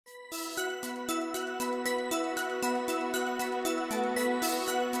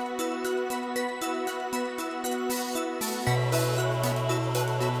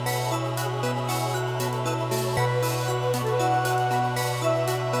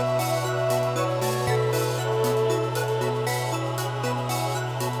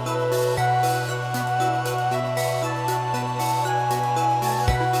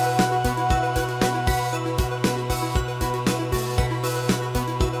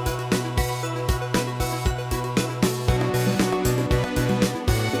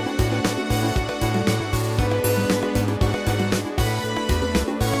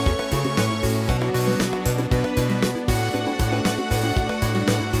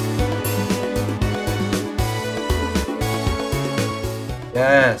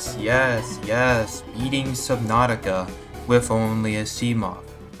Yes, yes, yes, beating Subnautica with only a Seamoth.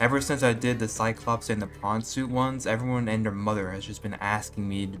 Ever since I did the Cyclops and the Prawn Suit ones, everyone and their mother has just been asking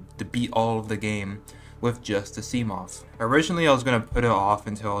me to beat all of the game with just a Seamoth. Originally I was going to put it off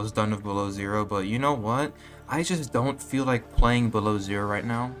until I was done with Below Zero, but you know what? I just don't feel like playing Below Zero right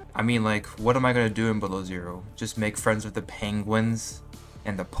now. I mean, like, what am I going to do in Below Zero? Just make friends with the penguins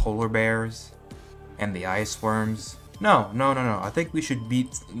and the polar bears and the ice worms? No. I think we should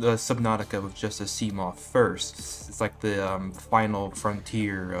beat the Subnautica with just a Seamoth first. It's like the final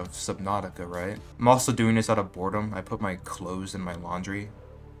frontier of Subnautica, right? I'm also doing this out of boredom. I put my clothes and my laundry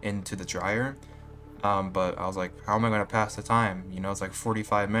into the dryer. But I was like, how am I going to pass the time? You know, it's like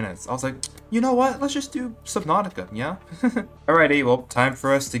 45 minutes. I was like, you know what? Let's just do Subnautica, yeah? Alrighty, well, time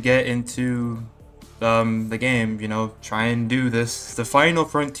for us to get into the game, you know, try and do this. The final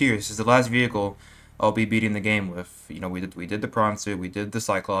frontier. This is the last vehicle I'll be beating the game with. You know, we did the Prawn Suit, we did the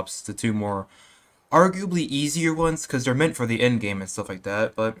Cyclops, the two more arguably easier ones because they're meant for the end game and stuff like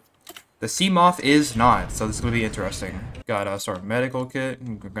that, but the Seamoth is not, so this is going to be interesting. Got a sort of medical kit,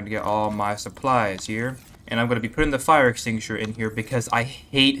 we're going to get all my supplies here, and I'm going to be putting the fire extinguisher in here because I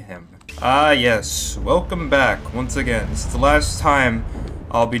hate him. Ah yes, welcome back once again. This is the last time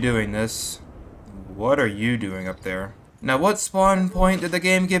I'll be doing this. What are you doing up there? Now, what spawn point did the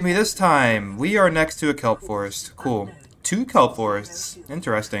game give me this time? We are next to a kelp forest. Cool. 2 kelp forests.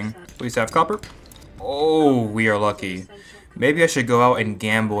 Interesting. Please have copper. Oh, we are lucky. Maybe I should go out and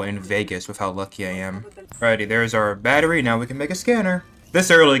gamble in Vegas with how lucky I am. Alrighty, there's our battery. Now we can make a scanner. This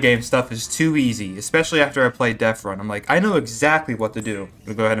early game stuff is too easy, especially after I played Death Run. I'm like, I know exactly what to do.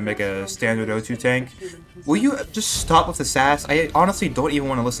 We'll go ahead and make a standard O2 tank. Will you just stop with the sass? I honestly don't even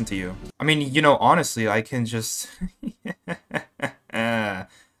want to listen to you. I mean, you know, honestly, I can just... there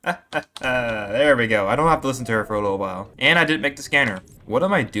we go. I don't have to listen to her for a little while. And I didn't make the scanner. What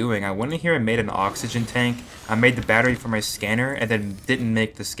am I doing? I went in here and made an oxygen tank. I made the battery for my scanner and then didn't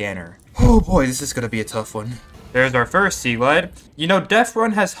make the scanner. Oh boy, this is gonna be a tough one. There's our first sea glide. You know, Death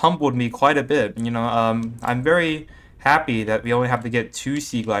Run has humbled me quite a bit. You know, I'm very happy that we only have to get 2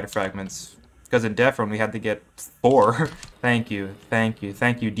 sea glide fragments. Because in Death Run, we had to get 4. Thank you,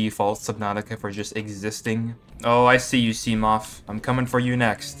 default Subnautica, for just existing. Oh, I see you, Seamoth. I'm coming for you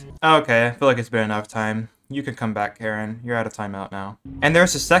next. Okay, I feel like it's been enough time. You can come back, Karen. You're out of timeout now. And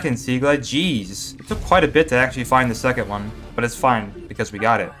there's the second sea glide. Jeez. It took quite a bit to actually find the second one. But it's fine, because we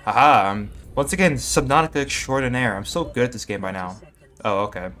got it. Haha, once again, Subnautica extraordinaire. I'm so good at this game by now. Oh,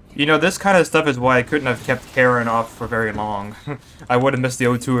 okay. You know, this kind of stuff is why I couldn't have kept Karen off for very long. I would have missed the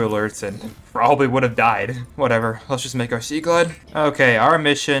O2 alerts and probably would have died. Whatever, let's just make our sea glide. Okay, our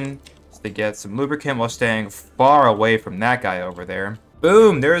mission is to get some lubricant while staying far away from that guy over there.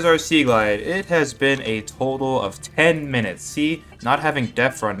 Boom, there's our sea glide. It has been a total of 10 minutes. See, not having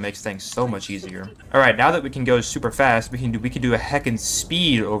Death Run makes things so much easier. Alright, now that we can go super fast, we can do a heckin'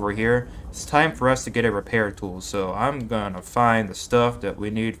 speed over here. It's time for us to get a repair tool. So I'm gonna find the stuff that we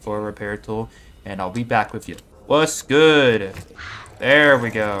need for a repair tool, and I'll be back with you. What's good? There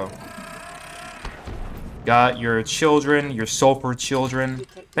we go. Got your children, your sulfur children.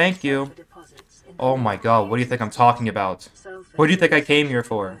 Thank you. Oh my god, what do you think I'm talking about? What do you think I came here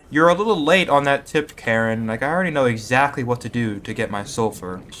for? You're a little late on that tip, Karen. Like, I already know exactly what to do to get my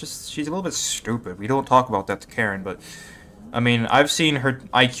sulfur. It's just, she's a little bit stupid. We don't talk about that to Karen, but... I mean, I've seen her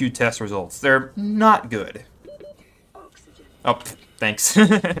IQ test results. They're not good. Oh, thanks.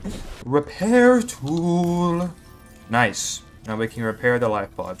 Repair tool. Nice. Now we can repair the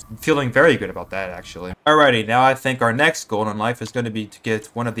life pods. I'm feeling very good about that, actually. Alrighty, now I think our next goal in life is going to be to get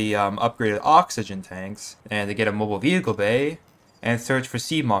one of the upgraded oxygen tanks, and to get a mobile vehicle bay, and search for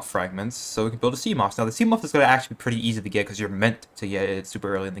Seamoth fragments, so we can build a Seamoth. Now, the Seamoth is going to actually be pretty easy to get, because you're meant to get it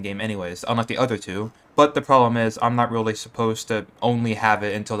super early in the game anyways, unlike the other two. But the problem is, I'm not really supposed to only have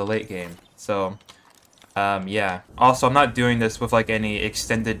it until the late game. So, yeah. Also, I'm not doing this with, like, any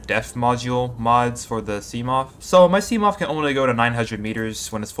extended depth module mods for the Seamoth. So, my Seamoth can only go to 900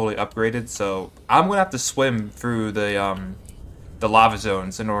 meters when it's fully upgraded, so I'm going to have to swim through the lava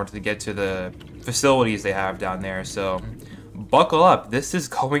zones in order to get to the facilities they have down there, so... buckle up, this is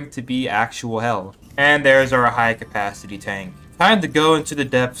going to be actual hell. And there's our high capacity tank. Time to go into the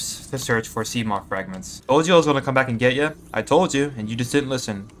depths to search for Seamoth fragments. Told you I was going to come back and get you. I told you, and you just didn't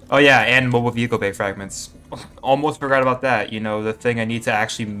listen. Oh yeah, and mobile vehicle bay fragments. Almost forgot about that. You know, the thing I need to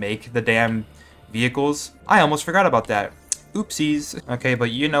actually make the damn vehicles. I almost forgot about that. Oopsies. Okay,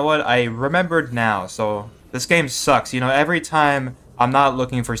 but you know what? I remembered now, so this game sucks. You know, every time I'm not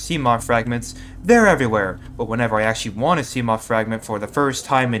looking for Seamoth fragments, they're everywhere. But whenever I actually want a Seamoth fragment for the first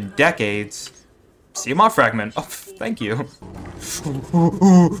time in decades, Seamoth fragment. Oh, thank you.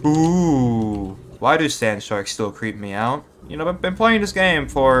 Ooh. Why do sand sharks still creep me out? You know, I've been playing this game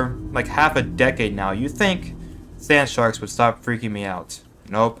for like half a decade now. You think sand sharks would stop freaking me out?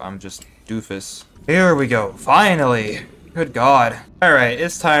 Nope, I'm just doofus. Here we go, finally! Good God. Alright,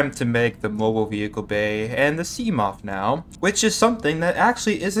 it's time to make the mobile vehicle bay and the Seamoth now, which is something that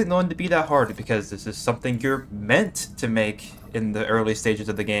actually isn't going to be that hard because this is something you're meant to make in the early stages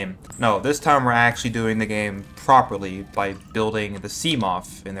of the game. No, this time we're actually doing the game properly by building the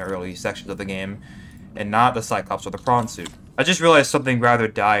Seamoth in the early sections of the game and not the Cyclops or the prawn suit. I just realized something rather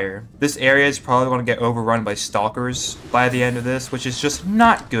dire. This area is probably going to get overrun by stalkers by the end of this, which is just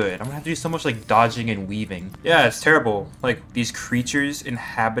not good. I'm going to have to do so much like dodging and weaving. Yeah, it's terrible. Like these creatures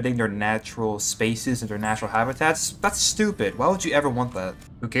inhabiting their natural spaces and their natural habitats, that's stupid. Why would you ever want that?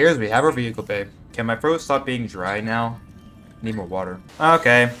 Who cares? We have our vehicle bay. Can my throat stop being dry now? Need more water.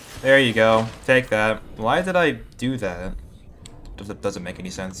 Okay, there you go. Take that. Why did I do that? Doesn't make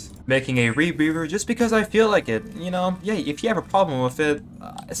any sense. Making a rebreather just because I feel like it, you know. Yeah, if you have a problem with it,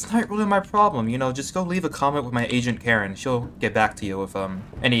 it's not really my problem, you know. Just go leave a comment with my agent Karen. She'll get back to you with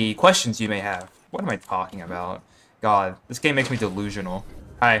any questions you may have. What am I talking about? God, this game makes me delusional.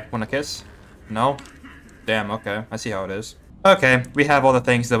 Hi, wanna kiss? No? Damn, okay, I see how it is. Okay, we have all the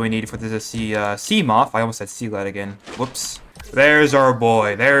things that we need for this Seamoth. I almost said sea lad again. Whoops. There's our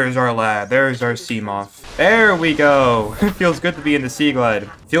boy. There's our lad. There's our Seamoth. There we go. It feels good to be in the Sea Glide.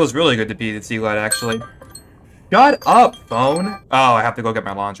 Feels really good to be in the Sea Glide, actually. Shut up, phone. Oh, I have to go get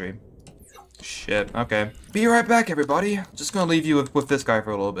my laundry. Shit. Okay. Be right back, everybody. Just gonna leave you with this guy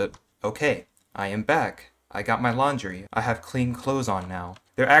for a little bit. Okay. I am back. I got my laundry. I have clean clothes on now.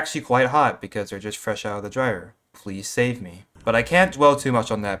 They're actually quite hot because they're just fresh out of the dryer. Please save me. But I can't dwell too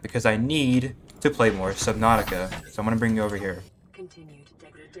much on that because I need to play more Subnautica. So I'm gonna bring you over here.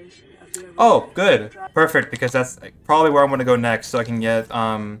 Oh, good. Perfect, because that's probably where I'm gonna go next so I can get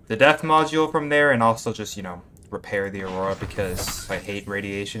the death module from there and also just, you know, repair the Aurora because I hate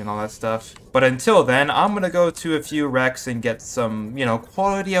radiation and all that stuff. But until then, I'm gonna go to a few wrecks and get some, you know,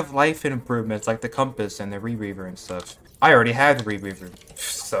 quality of life improvements like the compass and the rebreather and stuff. I already have the rebreather,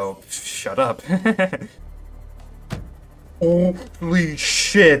 so shut up. Holy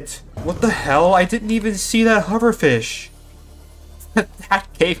shit! What the hell? I didn't even see that hoverfish! That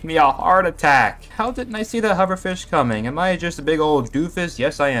gave me a heart attack! How didn't I see that hoverfish coming? Am I just a big old doofus?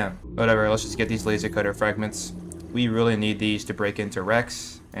 Yes, I am. Whatever, let's just get these laser cutter fragments. We really need these to break into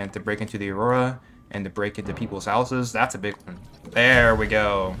wrecks, and to break into the Aurora, and to break into people's houses. That's a big one. There we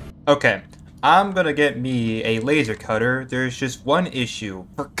go. Okay. I'm gonna get me a laser cutter. There's just one issue.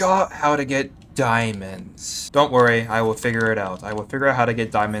 Forgot how to get diamonds. Don't worry, I will figure it out. I will figure out how to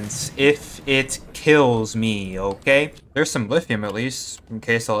get diamonds if it kills me, okay? There's some lithium at least, in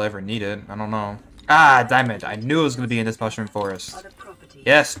case I'll ever need it. I don't know. Ah, diamond. I knew it was gonna be in this mushroom forest.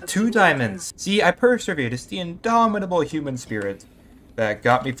 Yes, 2 diamonds. See, I persevered. It's the indomitable human spirit that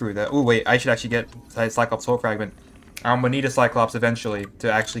got me through that. Oh, wait, I should actually get Cyclops soul fragment. I'm gonna need a Cyclops eventually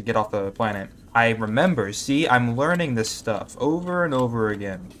to actually get off the planet. I remember, see, I'm learning this stuff over and over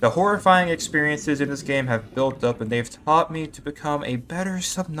again. The horrifying experiences in this game have built up and they've taught me to become a better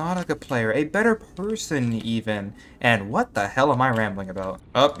Subnautica player, a better person even. And what the hell am I rambling about?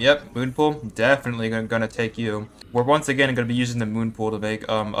 Oh, yep, Moonpool, definitely gonna take you. We're once again gonna be using the Moonpool to make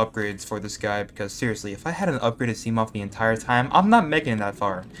upgrades for this guy because seriously, if I had an upgraded Seamoth the entire time, I'm not making it that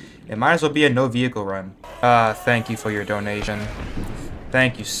far. It might as well be a no vehicle run. Thank you for your donation.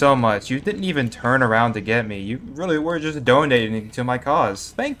 Thank you so much. You didn't even turn around to get me. You really were just donating to my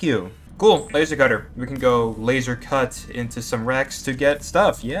cause. Thank you. Cool. Laser cutter. We can go laser cut into some wrecks to get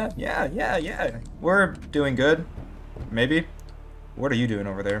stuff. Yeah. We're doing good. Maybe. What are you doing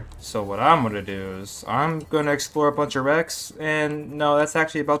over there? So what I'm gonna do is I'm gonna explore a bunch of wrecks, and no, that's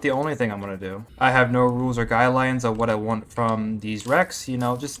actually about the only thing I'm gonna do. I have no rules or guidelines of what I want from these wrecks, you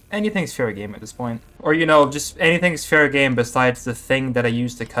know, just anything's fair game at this point. Or, you know, just anything's fair game besides the thing that I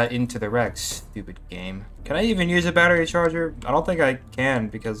use to cut into the wrecks. Stupid game. Can I even use a battery charger? I don't think I can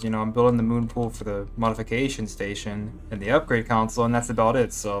because, you know, I'm building the moon pool for the modification station and the upgrade console, and that's about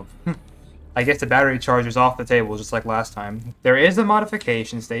it, so... I guess the battery charger's off the table just like last time. There is a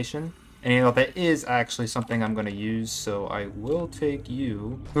modification station, and you know, that is actually something I'm gonna use, so I will take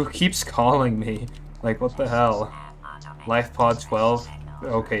you. Who keeps calling me? Like, what the hell? LifePod 12?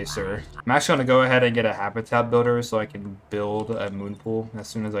 Okay, sir. I'm actually gonna go ahead and get a habitat builder so I can build a moon pool as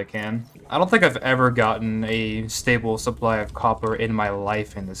soon as I can. I don't think I've ever gotten a stable supply of copper in my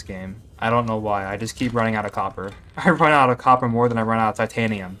life in this game. I don't know why, I just keep running out of copper. I run out of copper more than I run out of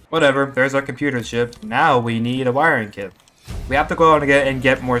titanium. Whatever, there's our computer chip. Now we need a wiring kit. We have to go out and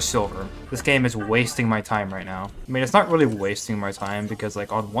get more silver. This game is wasting my time right now. I mean, it's not really wasting my time because,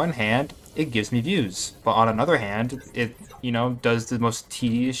 like, on one hand, it gives me views. But on another hand, it, you know, does the most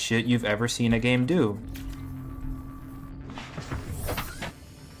tedious shit you've ever seen a game do.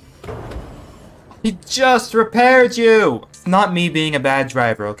 He just repaired you! It's not me being a bad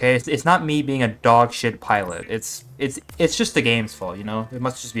driver, okay? It's not me being a dog shit pilot. It's just the game's fault, you know? It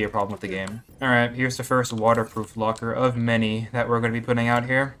must just be a problem with the game. Alright, here's the first waterproof locker of many that we're going to be putting out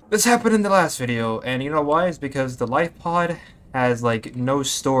here. This happened in the last video, and you know why? It's because the life pod has, like, no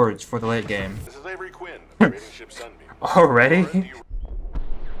storage for the late game. This is Avery Quinn, rating ship Sunbeam. Already?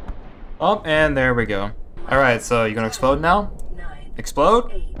 Oh, and there we go. Alright, so you gonna explode now?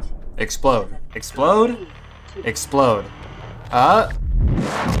 Explode? Explode. Explode? Explode.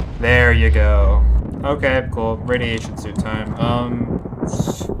 There you go. Okay, cool. Radiation suit time.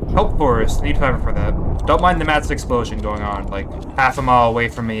 Help forest. Need fiber for that. Don't mind the massive explosion going on, like, half a mile away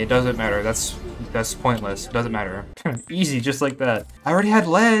from me. It doesn't matter. That's pointless. It doesn't matter. Easy, just like that. I already had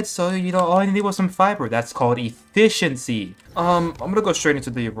lead, so, you know, all I need was some fiber. That's called efficiency. I'm gonna go straight into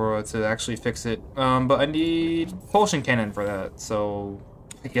the Aurora to actually fix it. But I need propulsion cannon for that, so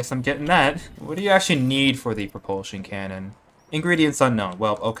I guess I'm getting that. What do you actually need for the propulsion cannon? Ingredients unknown.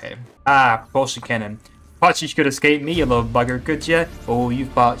 Well, okay. Propulsion cannon. Thought you could escape me, you little bugger, could ya? Oh, you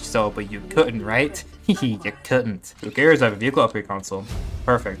thought so, but you couldn't, right? Hehe, you couldn't. Who cares? I have a vehicle upgrade console.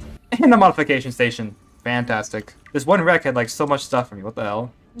 Perfect. And a modification station. Fantastic. This one wreck had, like, so much stuff for me. What the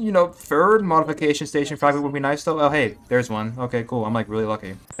hell? You know, third modification station fragment would be nice, though. Oh, hey, there's one. Okay, cool. I'm, like, really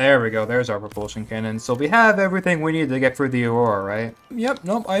lucky. There we go. There's our propulsion cannon. So we have everything we need to get through the Aurora, right? Yep.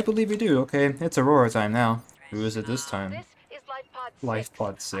 Nope. I believe we do. Okay. It's Aurora time now. Who is it this time? Life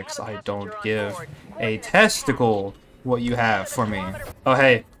Pod 6. I don't give a testicle what you have for me. Oh,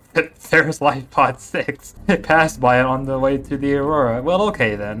 hey. There's Life Pod 6. It passed by it on the way to the Aurora. Well,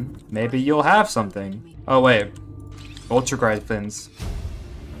 okay then. Maybe you'll have something. Oh, wait. Ultraglide fins.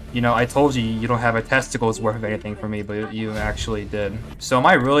 You know, I told you you don't have a testicle's worth of anything for me, but you actually did. So am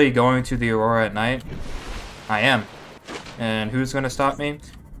I really going to the Aurora at night? I am. And who's gonna stop me?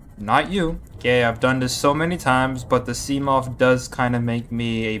 Not you. Yeah, I've done this so many times, but the Seamoth does kind of make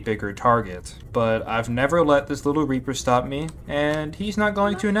me a bigger target. But I've never let this little Reaper stop me, and he's not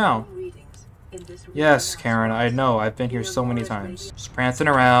going to now. Yes, Karen, I know. I've been here so many times. Just prancing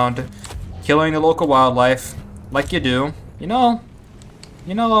around, killing the local wildlife, like you do. You know,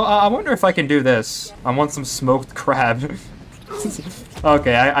 I wonder if I can do this. I want some smoked crab.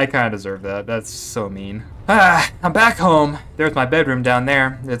 Okay, I kind of deserve that. That's so mean. I'm back home. There's my bedroom down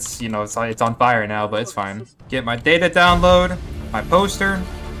there. It's, you know, it's on fire now, but it's fine. Get my data download, my poster.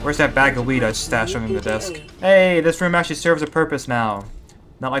 Where's that bag of weed I stashed under the desk? Hey, this room actually serves a purpose now.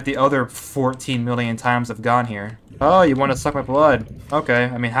 Not like the other 14 million times I've gone here. Oh, you want to suck my blood? Okay,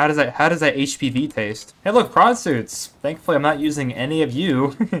 I mean, how does that HPV taste? Hey, look, prawn suits. Thankfully, I'm not using any of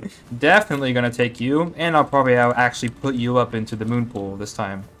you. Definitely gonna take you, and I'll probably actually put you up into the moon pool this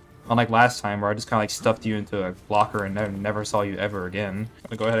time. Unlike last time, where I just kind of like stuffed you into a locker and never saw you ever again. I'm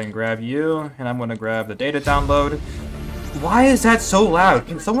gonna go ahead and grab you, and I'm gonna grab the data download. Why is that so loud?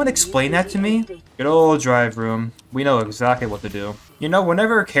 Can someone explain that to me? Good old drive room. We know exactly what to do. You know,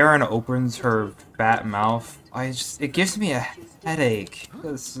 whenever Karen opens her fat mouth, it gives me a headache.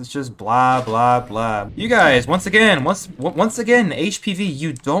 It's just blah, blah, blah. You guys, once again, HPV,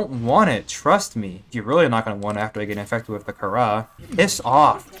 you don't want it. Trust me. You're really not going to want it after I get infected with the Kara. Piss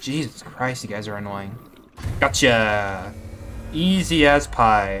off. Jesus Christ, you guys are annoying. Gotcha. Easy as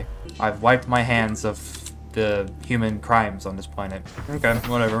pie. I've wiped my hands of the human crimes on this planet. Okay,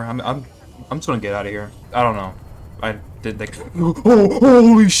 whatever. I'm just gonna get out of here. I don't know. I did like, oh,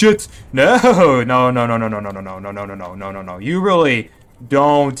 holy shit! No! You really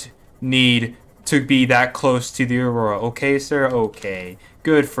don't need to be that close to the Aurora, okay, sir? Okay.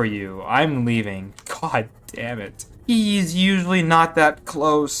 Good for you. I'm leaving. God damn it. He's usually not that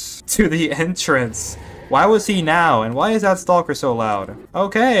close to the entrance. Why was he now? And why is that stalker so loud?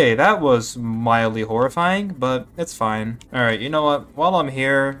 Okay, that was mildly horrifying, but it's fine. Alright, you know what? While I'm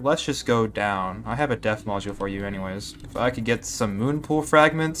here, let's just go down. I have a death module for you anyways. If I could get some moon pool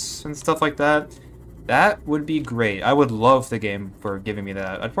fragments and stuff like that, that would be great. I would love the game for giving me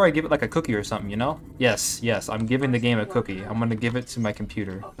that. I'd probably give it like a cookie or something, you know? Yes, I'm giving the game a cookie. I'm gonna give it to my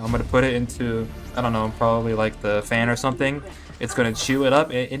computer. I'm gonna put it into, I don't know, probably like the fan or something. It's gonna chew it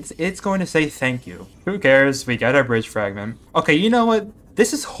up. It's going to say thank you. Who cares? We got our bridge fragment. Okay, you know what?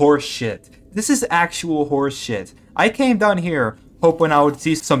 This is horse shit. This is actual horse shit. I came down here hoping I would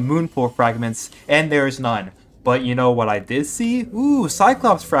see some moon pool fragments, and there's none. But you know what I did see? Ooh,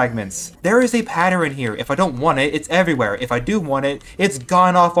 Cyclops fragments. There is a pattern here. If I don't want it, it's everywhere. If I do want it, it's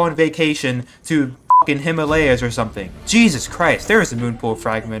gone off on vacation to fucking Himalayas or something. Jesus Christ, there is a moon pool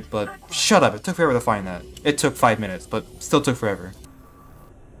fragment, but shut up, it took forever to find that. It took 5 minutes, but still took forever.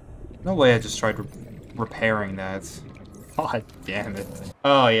 No way I just tried repairing that. God damn it.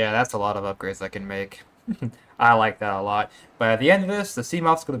 Oh yeah, that's a lot of upgrades I can make. I like that a lot. But at the end of this, the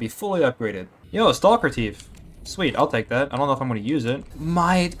Seamoth's going to be fully upgraded. Yo, Stalker Teeth. Sweet, I'll take that. I don't know if I'm going to use it.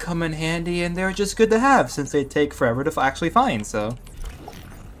 Might come in handy, and they're just good to have, since they take forever to actually find, so.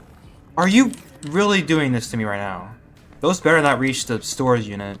 Are you really doing this to me right now? Those better not reach the storage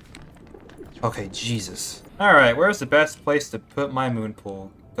unit. Okay, Jesus. Alright, where's the best place to put my moon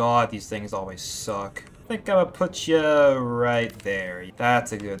pool? God, these things always suck. I think I'm gonna put you right there.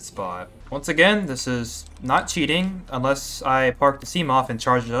 That's a good spot. Once again, this is not cheating, unless I park the Seamoth and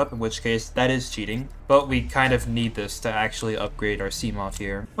charge it up, in which case that is cheating. But we kind of need this to actually upgrade our Seamoth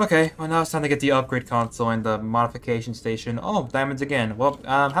here. Okay, well now it's time to get the upgrade console and the modification station. Oh, diamonds again. Well,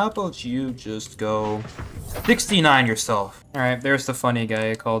 how about you just go 69 yourself? Alright, there's the funny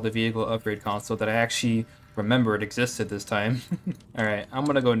guy called the vehicle upgrade console that I actually remembered existed this time. Alright, I'm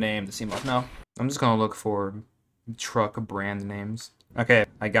gonna go name the Seamoth. No, I'm just gonna look for truck brand names. Okay,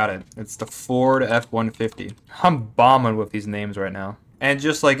 I got it. It's the Ford F-150. I'm bombing with these names right now. And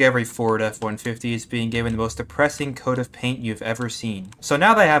just like every Ford F-150, it's being given the most depressing coat of paint you've ever seen. So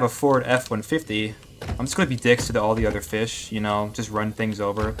now that I have a Ford F-150, I'm just gonna be dicks to all the other fish, you know, just run things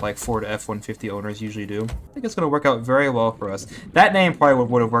over like Ford F-150 owners usually do. I think it's gonna work out very well for us. That name probably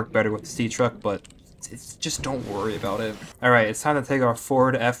would have worked better with the C-Truck, but it's just don't worry about it. Alright, it's time to take our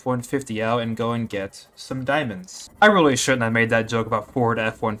Ford F-150 out and go and get some diamonds. I really shouldn't have made that joke about Ford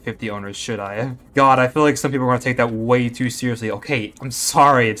F-150 owners, should I? God, I feel like some people are going to take that way too seriously. Okay, I'm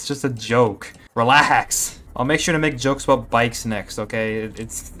sorry, it's just a joke. Relax. I'll make sure to make jokes about bikes next, okay?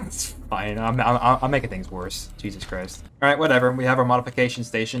 It's fine. I'm making things worse. Jesus Christ. Alright, whatever. We have our modification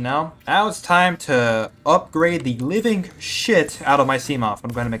station now. Now it's time to upgrade the living shit out of my Seamoth.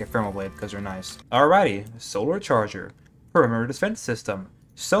 I'm going to make a thermal blade because they're nice. Alrighty. Solar charger. Perimeter defense system.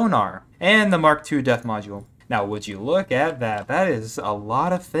 Sonar. And the Mark II death module. Now, would you look at that? That is a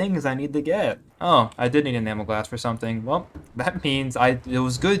lot of things I need to get. Oh, I did need enamel glass for something. Well, that means it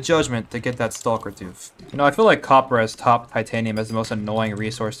was good judgment to get that Stalker Tooth. You know, I feel like copper has topped titanium as the most annoying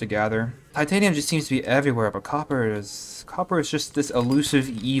resource to gather. Titanium just seems to be everywhere, but copper is just this elusive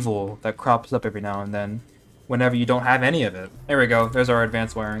evil that crops up every now and then whenever you don't have any of it. There we go. There's our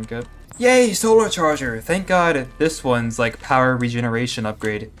advanced wiring kit. Yay, solar charger! Thank God this one's like power regeneration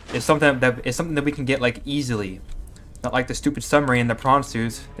upgrade is something that we can get like easily. Not like the stupid submarine and the prawn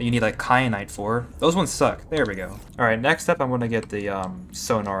suits that you need like kyanite for. Those ones suck. There we go. Alright, next up I'm gonna get the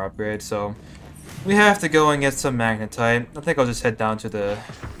sonar upgrade, so we have to go and get some magnetite. I think I'll just head down to the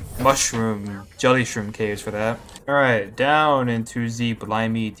jelly shroom caves for that. Alright, down into the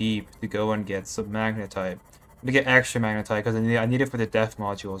Blimey Deep to go and get some magnetite. To get extra magnetite because I need it for the death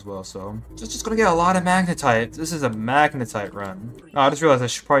module as well, so just gonna get a lot of magnetite. This is a magnetite run. Oh, I just realized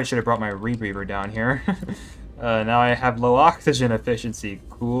I probably should have brought my rebreather down here. Now I have low oxygen efficiency.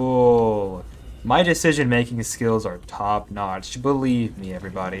 Cool. My decision-making skills are top-notch. Believe me,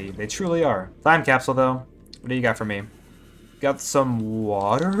 everybody. They truly are. Time capsule, though. What do you got for me? Got some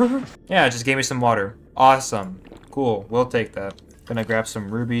water? Yeah, just gave me some water. Awesome. Cool. We'll take that. Gonna grab some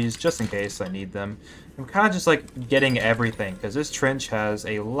rubies just in case I need them. I'm kind of just like getting everything because this trench has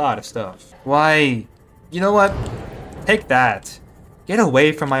a lot of stuff. Why? You know what? Take that. Get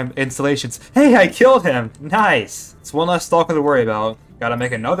away from my installations. Hey, I killed him. Nice. It's one less stalker to worry about. Gotta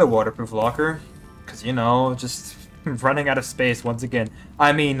make another waterproof locker. Because, you know, just running out of space once again.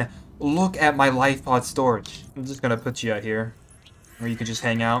 I mean, look at my life pod storage. I'm just gonna put you out here where you can just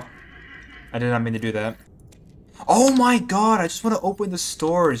hang out. I did not mean to do that. Oh my god, I just want to open the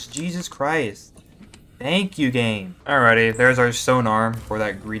stores. Jesus Christ. Thank you, game. Alrighty, there's our sonar for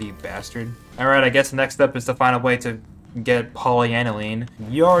that greedy bastard. Alright, I guess next up is to find a way to get polyaniline.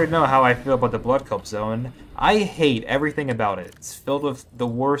 You already know how I feel about the blood cup zone. I hate everything about it. It's filled with the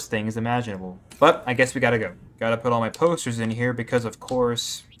worst things imaginable. But I guess we gotta go. Gotta put all my posters in here because, of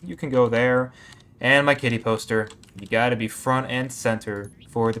course, you can go there. And my kitty poster. You gotta be front and center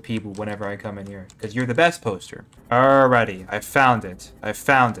for the people whenever I come in here. Because you're the best poster. Alrighty, I found it. I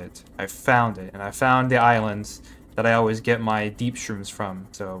found it. I found it. And I found the islands that I always get my deep shrooms from.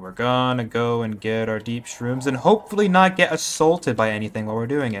 So we're gonna go and get our deep shrooms and hopefully not get assaulted by anything while we're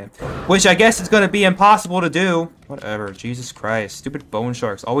doing it. Which I guess is gonna be impossible to do. Whatever, Jesus Christ. Stupid bone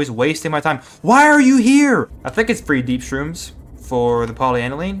sharks, always wasting my time. Why are you here? I think it's free deep shrooms. for the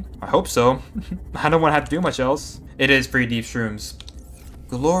polyaniline? I hope so. I don't want to have to do much else. It is pretty deep shrooms.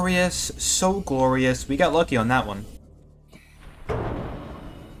 Glorious, so glorious. We got lucky on that one.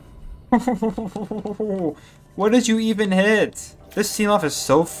 What did you even hit? This Seamoth is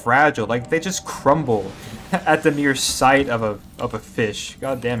so fragile. Like, they just crumble at the mere sight of a fish.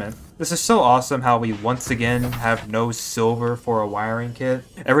 God damn it. This is so awesome how we once again have no silver for a wiring kit.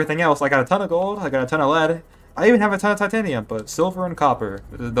 Everything else, I got a ton of gold, I got a ton of lead. I even have a ton of titanium, but silver and copper.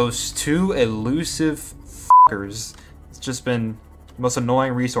 Those two elusive fuckers. It's just been the most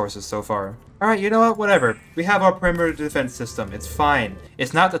annoying resources so far. Alright, you know what? Whatever. We have our perimeter defense system. It's fine.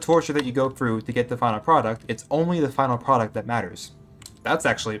 It's not the torture that you go through to get the final product. It's only the final product that matters. That's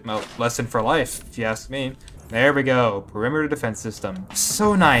actually a lesson for life, if you ask me. There we go. Perimeter defense system.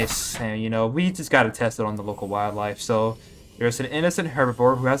 So nice. And, you know, we just gotta test it on the local wildlife. So, there's an innocent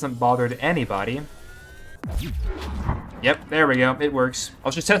herbivore who hasn't bothered anybody. Yep, there we go. It works. I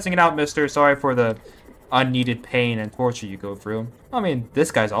was just testing it out, mister. Sorry for the unneeded pain and torture you go through. I mean,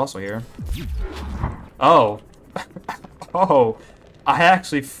 this guy's also here. Oh. Oh. I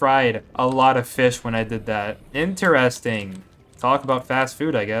actually fried a lot of fish when I did that. Interesting. Talk about fast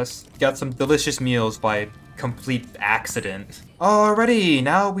food, I guess. Got some delicious meals by complete accident. Alrighty,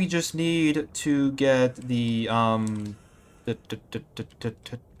 now we just need to get the,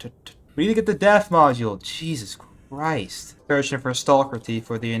 we need to get the death module. Jesus Christ. Searching for stalker teeth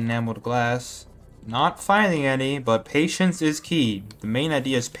for the enameled glass. Not finding any, but patience is key. The main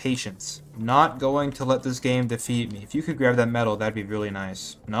idea is patience. Not going to let this game defeat me. If you could grab that medal, that'd be really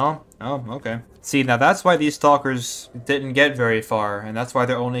nice. No? Oh, okay. See, now that's why these stalkers didn't get very far, and that's why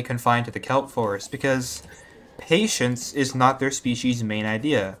they're only confined to the kelp forest, because patience is not their species' main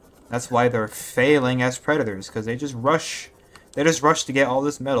idea. That's why they're failing as predators, because they just rush to get all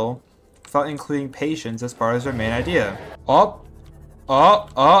this metal without including patience as part of their main idea.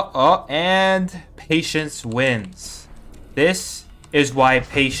 And patience wins. This is why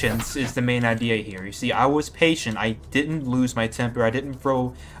patience is the main idea here. You see, I was patient. I didn't lose my temper. I didn't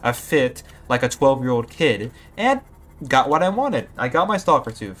throw a fit like a 12-year-old kid, and got what I wanted. I got my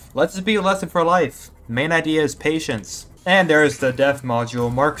stalker tooth. Let this be a lesson for life. Main idea is patience. And there's the death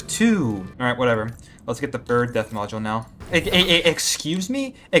module Mark II. Alright, whatever. Let's get the third death module now. Excuse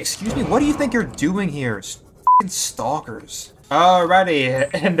me? Excuse me? What do you think you're doing here? F***ing stalkers. Alrighty,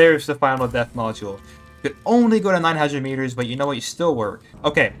 and there's the final death module. You could only go to 900 meters, but you know what? You still work.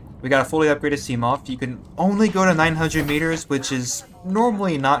 Okay, we got a fully upgraded Seamoth. You can only go to 900 meters, which is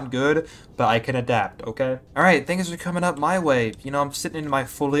normally not good, but I can adapt, okay? Alright, things are coming up my way. You know, I'm sitting in my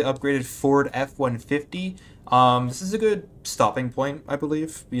fully upgraded Ford F-150. This is a good stopping point, I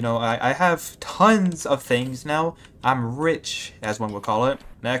believe. You know, I have tons of things now. I'm rich, as one would call it.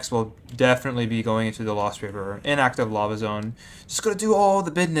 Next, we'll definitely be going into the Lost River, inactive lava zone. Just gonna do all the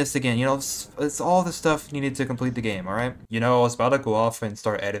business again, you know, it's all the stuff needed to complete the game, alright? You know, I was about to go off and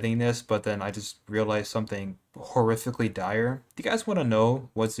start editing this, but then I just realized something horrifically dire. Do you guys want to know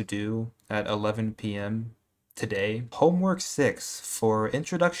what to do at 11 p.m. today? Homework 6 for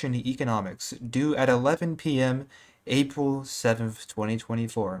Introduction to Economics, due at 11 p.m. April 7th,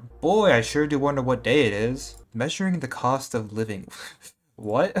 2024. Boy, I sure do wonder what day it is. Measuring the cost of living.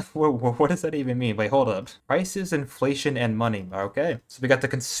 What? What does that even mean? Wait, hold up. Prices, inflation, and money. Okay. So we got the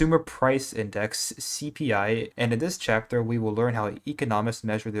Consumer Price Index, CPI, and in this chapter, we will learn how economists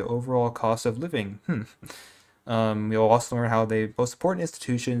measure the overall cost of living. We'll also learn how the most important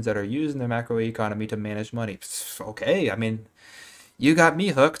institutions that are used in the macroeconomy to manage money. Okay, I mean, you got me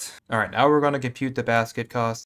hooked. All right, now we're going to compute the basket cost.